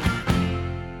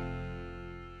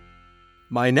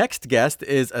 My next guest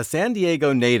is a San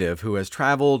Diego native who has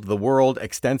traveled the world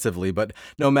extensively, but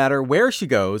no matter where she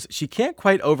goes, she can't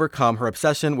quite overcome her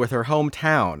obsession with her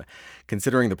hometown.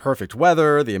 Considering the perfect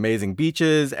weather, the amazing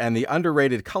beaches, and the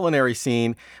underrated culinary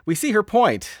scene, we see her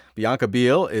point. Bianca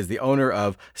Beale is the owner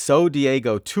of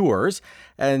Soterios Tours,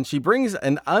 and she brings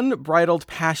an unbridled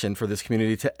passion for this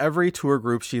community to every tour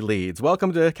group she leads.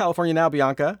 Welcome to California Now,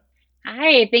 Bianca.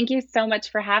 Hi, thank you so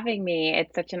much for having me.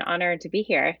 It's such an honor to be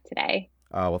here today.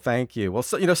 Oh, well, thank you. Well,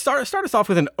 start us off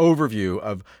with an overview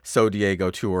of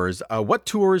Soterios Tours. What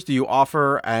tours do you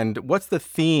offer, and what's the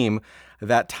theme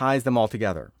that ties them all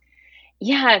together?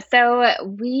 Yeah, so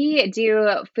we do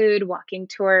food walking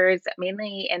tours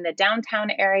mainly in the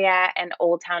downtown area and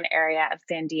Old Town area of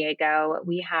San Diego.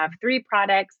 We have three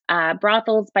products.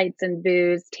 Brothels, Bites, and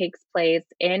Booze takes place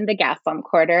in the Gaslamp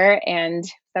Quarter, and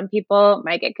some people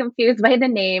might get confused by the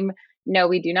name. No,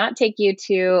 we do not take you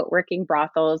to working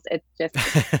brothels. It's just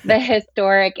the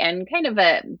historic and kind of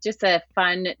a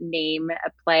fun name, a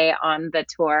play on the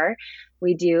tour.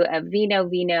 We do a Vino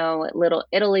Little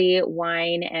Italy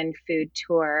wine and food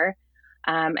tour.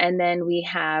 And then we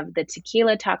have the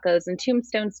Tequila Tacos and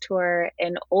Tombstones tour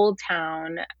in Old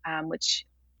Town, which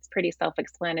is pretty self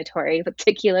explanatory with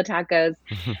tequila tacos.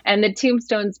 And the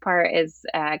Tombstones part is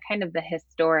kind of the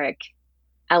historic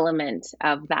element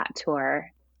of that tour.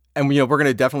 And we're going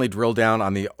to definitely drill down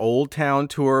on the Old Town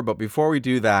tour, but before we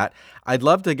do that, I'd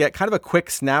love to get kind of a quick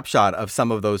snapshot of some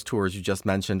of those tours you just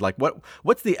mentioned. Like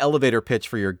what's the elevator pitch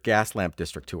for your Gaslamp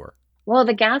District tour? Well,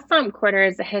 the Gaslamp Quarter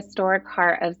is a historic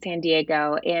heart of San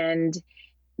Diego, and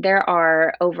there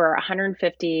are over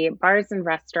 150 bars and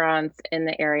restaurants in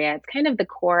the area. It's kind of the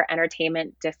core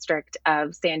entertainment district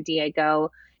of San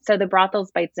Diego. So the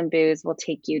Brothels, Bites, and Booze will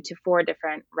take you to four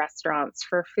different restaurants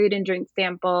for food and drink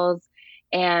samples.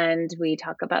 And we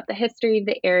talk about the history of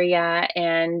the area,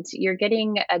 and you're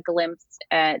getting a glimpse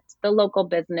at the local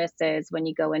businesses when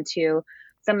you go into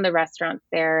some of the restaurants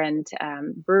there. And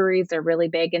breweries are really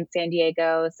big in San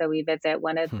Diego. So we visit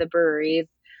one of the breweries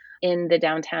in the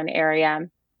downtown area.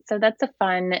 So that's a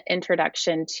fun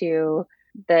introduction to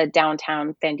the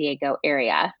downtown San Diego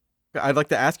area. I'd like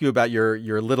to ask you about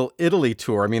your Little Italy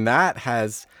tour. I mean, that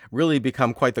has really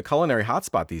become quite the culinary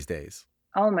hotspot these days.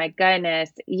 Oh my goodness.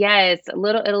 Yes,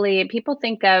 Little Italy. People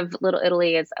think of Little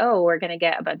Italy as, oh, we're going to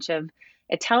get a bunch of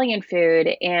Italian food.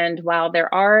 And while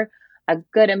there are a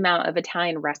good amount of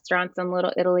Italian restaurants in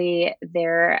Little Italy,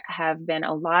 there have been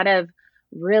a lot of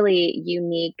really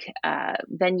unique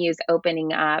venues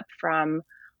opening up, from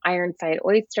Ironside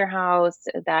Oyster House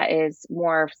that is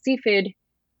more seafood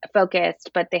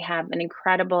focused, but they have an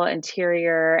incredible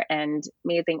interior and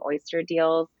amazing oyster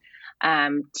deals,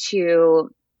 to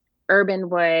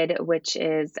Urbanwood, which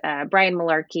is Brian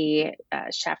Malarkey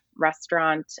chef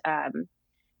restaurant.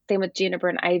 Same with Juniper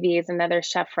and Ivy is another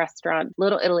chef restaurant.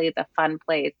 Little Italy is a fun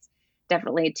place,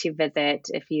 definitely to visit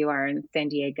if you are in San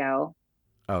Diego.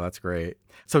 Oh, that's great.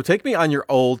 So take me on your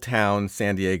Old Town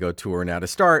San Diego tour. Now, to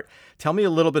start, tell me a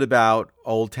little bit about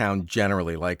Old Town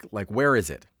generally. Like where is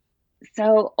it?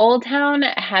 So Old Town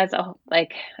has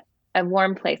a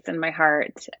warm place in my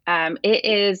heart. It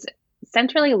is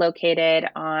centrally located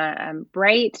on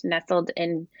right nestled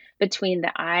in between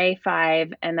the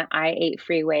I-5 and the I-8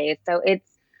 freeway. So it's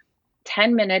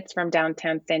 10 minutes from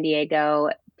downtown San Diego,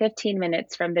 15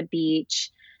 minutes from the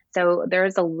beach. So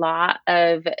there's a lot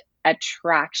of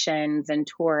attractions and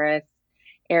tourist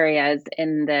areas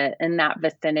in that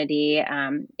vicinity.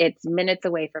 It's minutes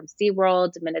away from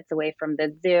SeaWorld, minutes away from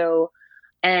the zoo.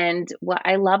 And what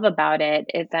I love about it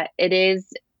is that it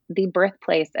is the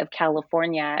birthplace of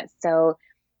California. So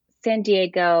San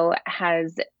Diego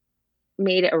has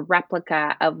made a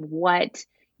replica of what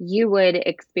you would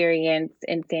experience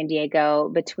in San Diego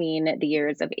between the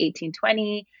years of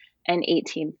 1820 and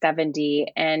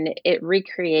 1870. And it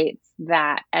recreates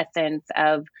that essence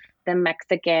of the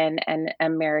Mexican and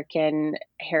American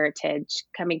heritage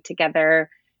coming together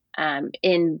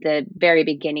in the very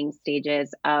beginning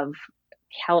stages of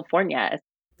California.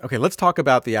 Okay, let's talk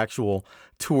about the actual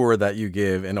tour that you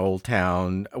give in Old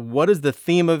Town. What is the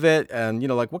theme of it? And,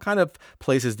 what kind of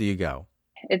places do you go?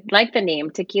 It's like the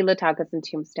name, Tequila Tacos and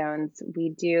Tombstones. We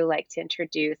do like to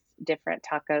introduce different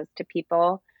tacos to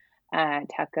people.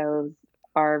 Tacos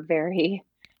are very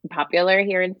popular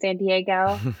here in San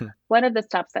Diego. One of the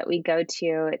stops that we go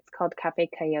to, it's called Cafe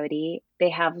Coyote. They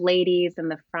have ladies in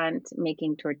the front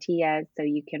making tortillas, so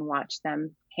you can watch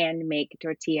them hand make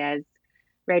tortillas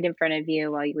right in front of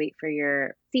you while you wait for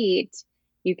your seat.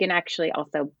 You can actually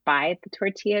also buy the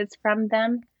tortillas from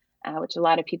them, which a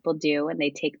lot of people do, and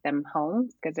they take them home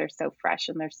because they're so fresh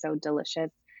and they're so delicious.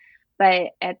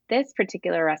 But at this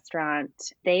particular restaurant,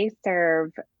 they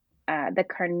serve the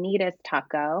carnitas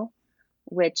taco,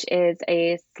 which is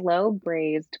a slow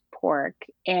braised pork,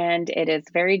 and it is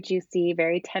very juicy,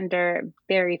 very tender,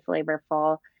 very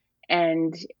flavorful.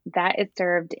 And that is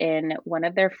served in one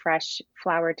of their fresh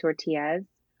flour tortillas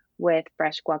with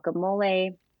fresh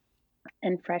guacamole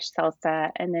and fresh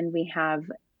salsa. And then we have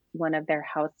one of their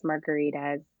house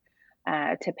margaritas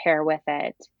to pair with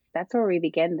it. That's where we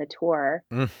begin the tour.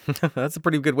 That's a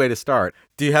pretty good way to start.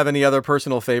 Do you have any other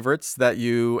personal favorites that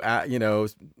you,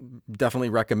 definitely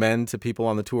recommend to people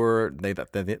on the tour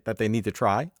that they need to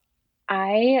try?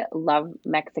 I love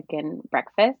Mexican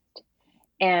breakfast,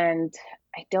 and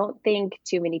I don't think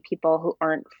too many people who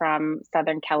aren't from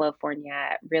Southern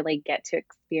California really get to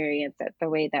experience it the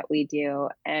way that we do.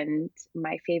 And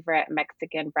my favorite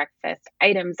Mexican breakfast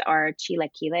items are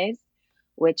chilaquiles,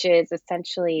 which is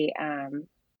essentially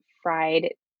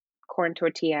fried corn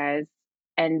tortillas,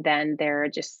 and then they're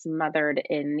just smothered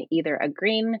in either a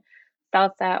green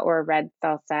salsa or a red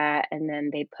salsa, and then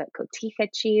they put cotija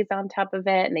cheese on top of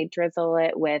it, and they drizzle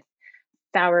it with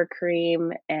sour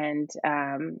cream and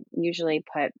usually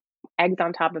put eggs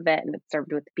on top of it, and it's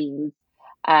served with beans.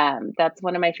 That's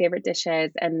one of my favorite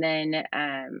dishes. And then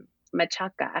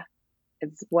machaca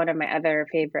is one of my other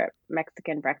favorite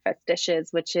Mexican breakfast dishes,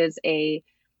 which is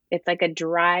it's like a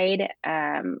dried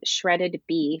shredded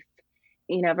beef.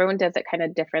 Everyone does it kind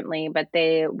of differently, but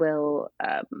they will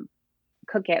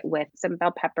cook it with some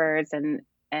bell peppers and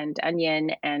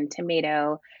onion and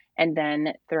tomato, and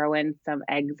then throw in some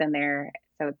eggs in there.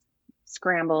 So it's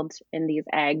scrambled in these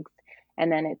eggs,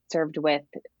 and then it's served with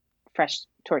fresh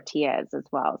tortillas as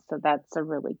well. So that's a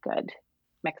really good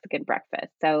Mexican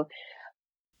breakfast. So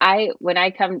when I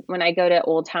go to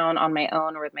Old Town on my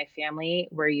own or with my family,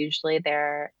 we're usually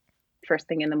there first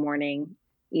thing in the morning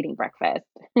eating breakfast.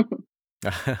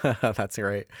 That's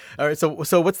great. All right.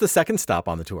 So what's the second stop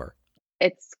on the tour?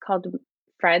 It's called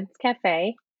Fred's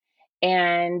Cafe,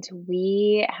 and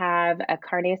we have a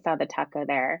carne asada taco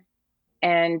there.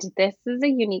 And this is a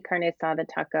unique carne asada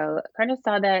taco. Carne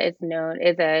asada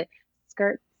is a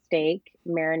skirt steak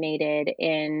marinated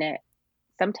in,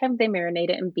 sometimes they marinate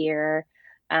it in beer,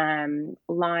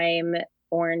 lime,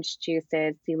 orange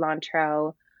juices,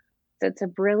 cilantro. So it's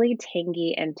a really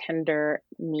tangy and tender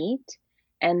meat,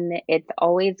 and it's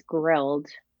always grilled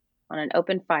on an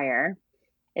open fire.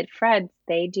 At Fred's,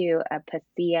 they do a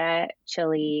pasilla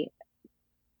chili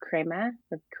crema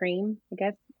or cream, I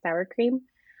guess, sour cream.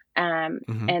 Hmm.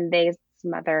 And they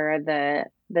smother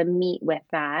the meat with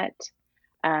that,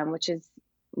 which is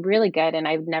really good. And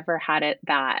I've never had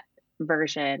that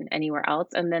version anywhere else.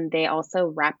 And then they also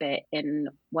wrap it in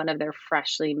one of their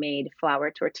freshly made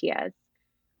flour tortillas,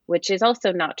 which is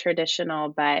also not traditional,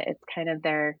 but it's kind of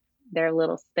their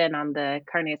little spin on the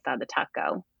carne asada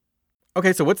taco.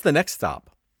 Okay. So what's the next stop?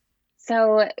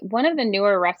 So one of the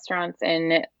newer restaurants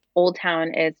in Old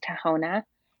Town is Tahona,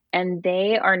 and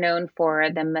they are known for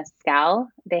the mezcal.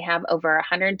 They have over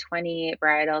 120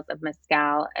 varietals of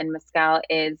mezcal, and mezcal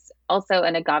is also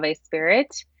an agave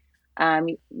spirit.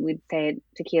 We'd say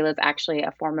tequila is actually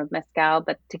a form of mezcal,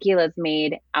 but tequila is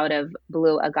made out of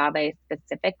blue agave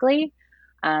specifically.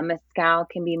 Mezcal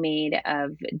can be made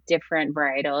of different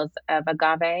varietals of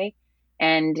agave,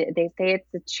 and they say it's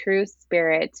the true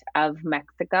spirit of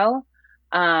Mexico.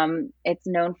 It's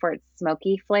known for its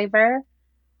smoky flavor,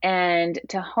 and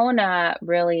Tahona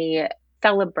really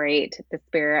celebrate the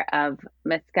spirit of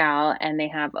mezcal, and they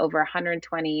have over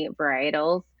 120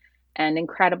 varietals and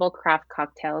incredible craft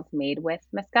cocktails made with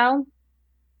mezcal.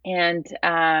 And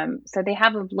so they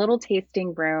have a little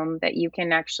tasting room that you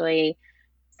can actually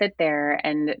sit there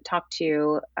and talk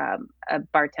to a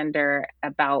bartender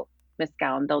about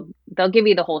mezcal, and they'll give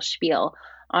you the whole spiel.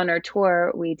 On our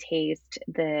tour, we taste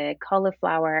the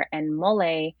cauliflower and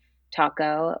mole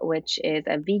taco, which is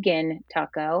a vegan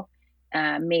taco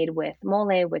made with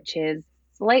mole, which is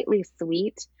slightly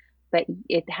sweet, but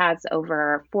it has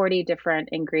over 40 different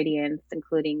ingredients,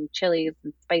 including chilies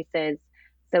and spices.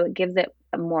 So it gives it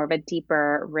more of a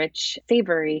deeper, rich,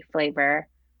 savory flavor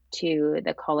to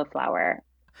the cauliflower.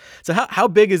 So how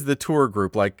big is the tour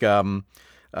group? Like,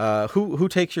 who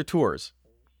takes your tours?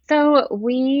 So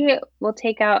we will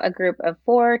take out a group of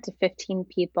 4 to 15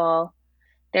 people.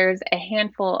 There's a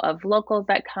handful of locals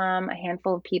that come, a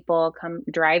handful of people come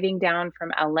driving down from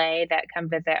LA that come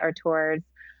visit our tours,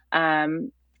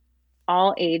 um,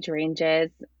 all age ranges.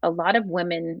 A lot of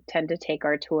women tend to take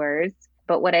our tours.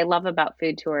 But what I love about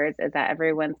food tours is that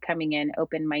everyone's coming in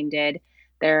open minded.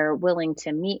 They're willing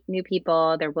to meet new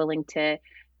people, they're willing to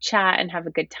chat and have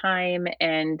a good time.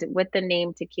 And with the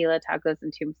name Tequila, Tacos,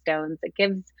 and Tombstones, it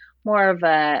gives more of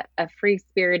a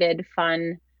free-spirited,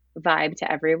 fun vibe to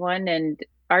everyone. And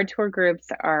our tour groups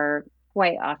are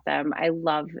quite awesome. I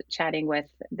love chatting with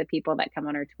the people that come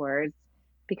on our tours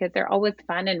because they're always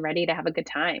fun and ready to have a good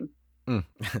time. Mm.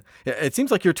 Yeah, it seems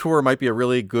like your tour might be a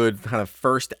really good kind of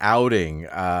first outing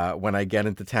when I get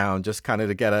into town, just kind of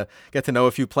to get to know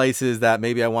a few places that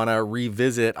maybe I want to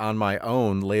revisit on my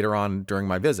own later on during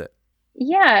my visit.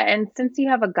 Yeah, and since you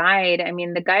have a guide, I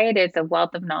mean, the guide is a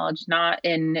wealth of knowledge, not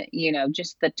in,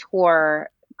 just the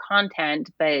tour content,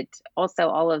 but also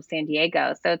all of San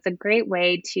Diego. So it's a great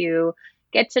way to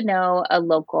get to know a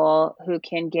local who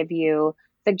can give you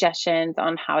suggestions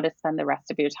on how to spend the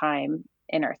rest of your time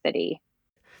in our city.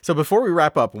 So before we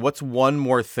wrap up, what's one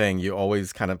more thing you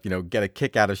always kind of, get a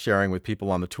kick out of sharing with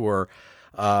people on the tour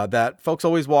that folks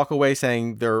always walk away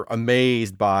saying they're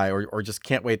amazed by or just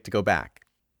can't wait to go back?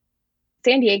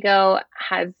 San Diego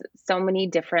has so many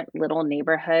different little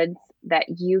neighborhoods that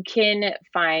you can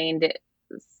find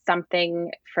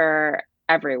something for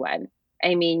everyone.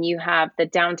 I mean, you have the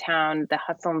downtown, the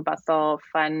hustle and bustle,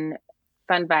 fun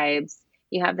vibes.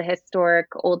 You have the historic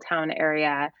Old Town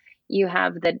area. You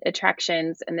have the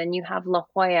attractions, and then you have La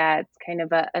Jolla. It's kind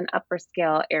of an upper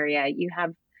scale area. You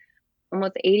have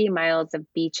almost 80 miles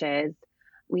of beaches.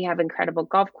 We have incredible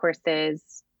golf courses,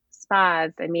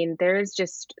 spas. I mean, there's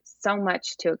just so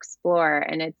much to explore,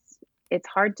 and it's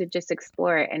hard to just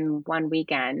explore it in one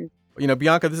weekend.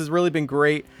 Bianca, this has really been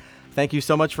great. Thank you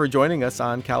so much for joining us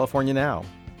on California Now.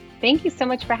 Thank you so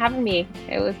much for having me.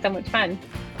 It was so much fun.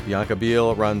 Bianca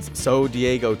Beale runs So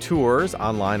Diego Tours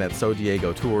online at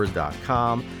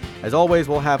sodiegotours.com. As always,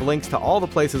 we'll have links to all the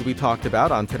places we talked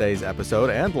about on today's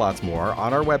episode and lots more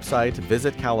on our website,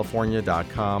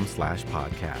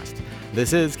 visitcalifornia.com/podcast.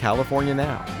 This is California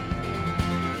Now.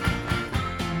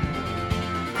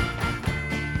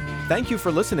 Thank you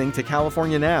for listening to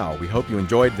California Now. We hope you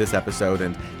enjoyed this episode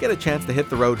and get a chance to hit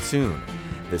the road soon.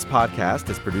 This podcast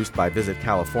is produced by Visit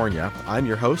California. I'm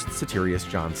your host, Soterios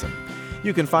Johnson.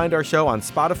 You can find our show on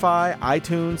Spotify,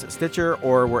 iTunes, Stitcher,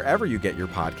 or wherever you get your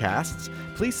podcasts.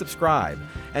 Please subscribe,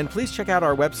 and please check out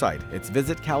our website. It's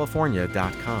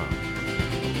visitcalifornia.com.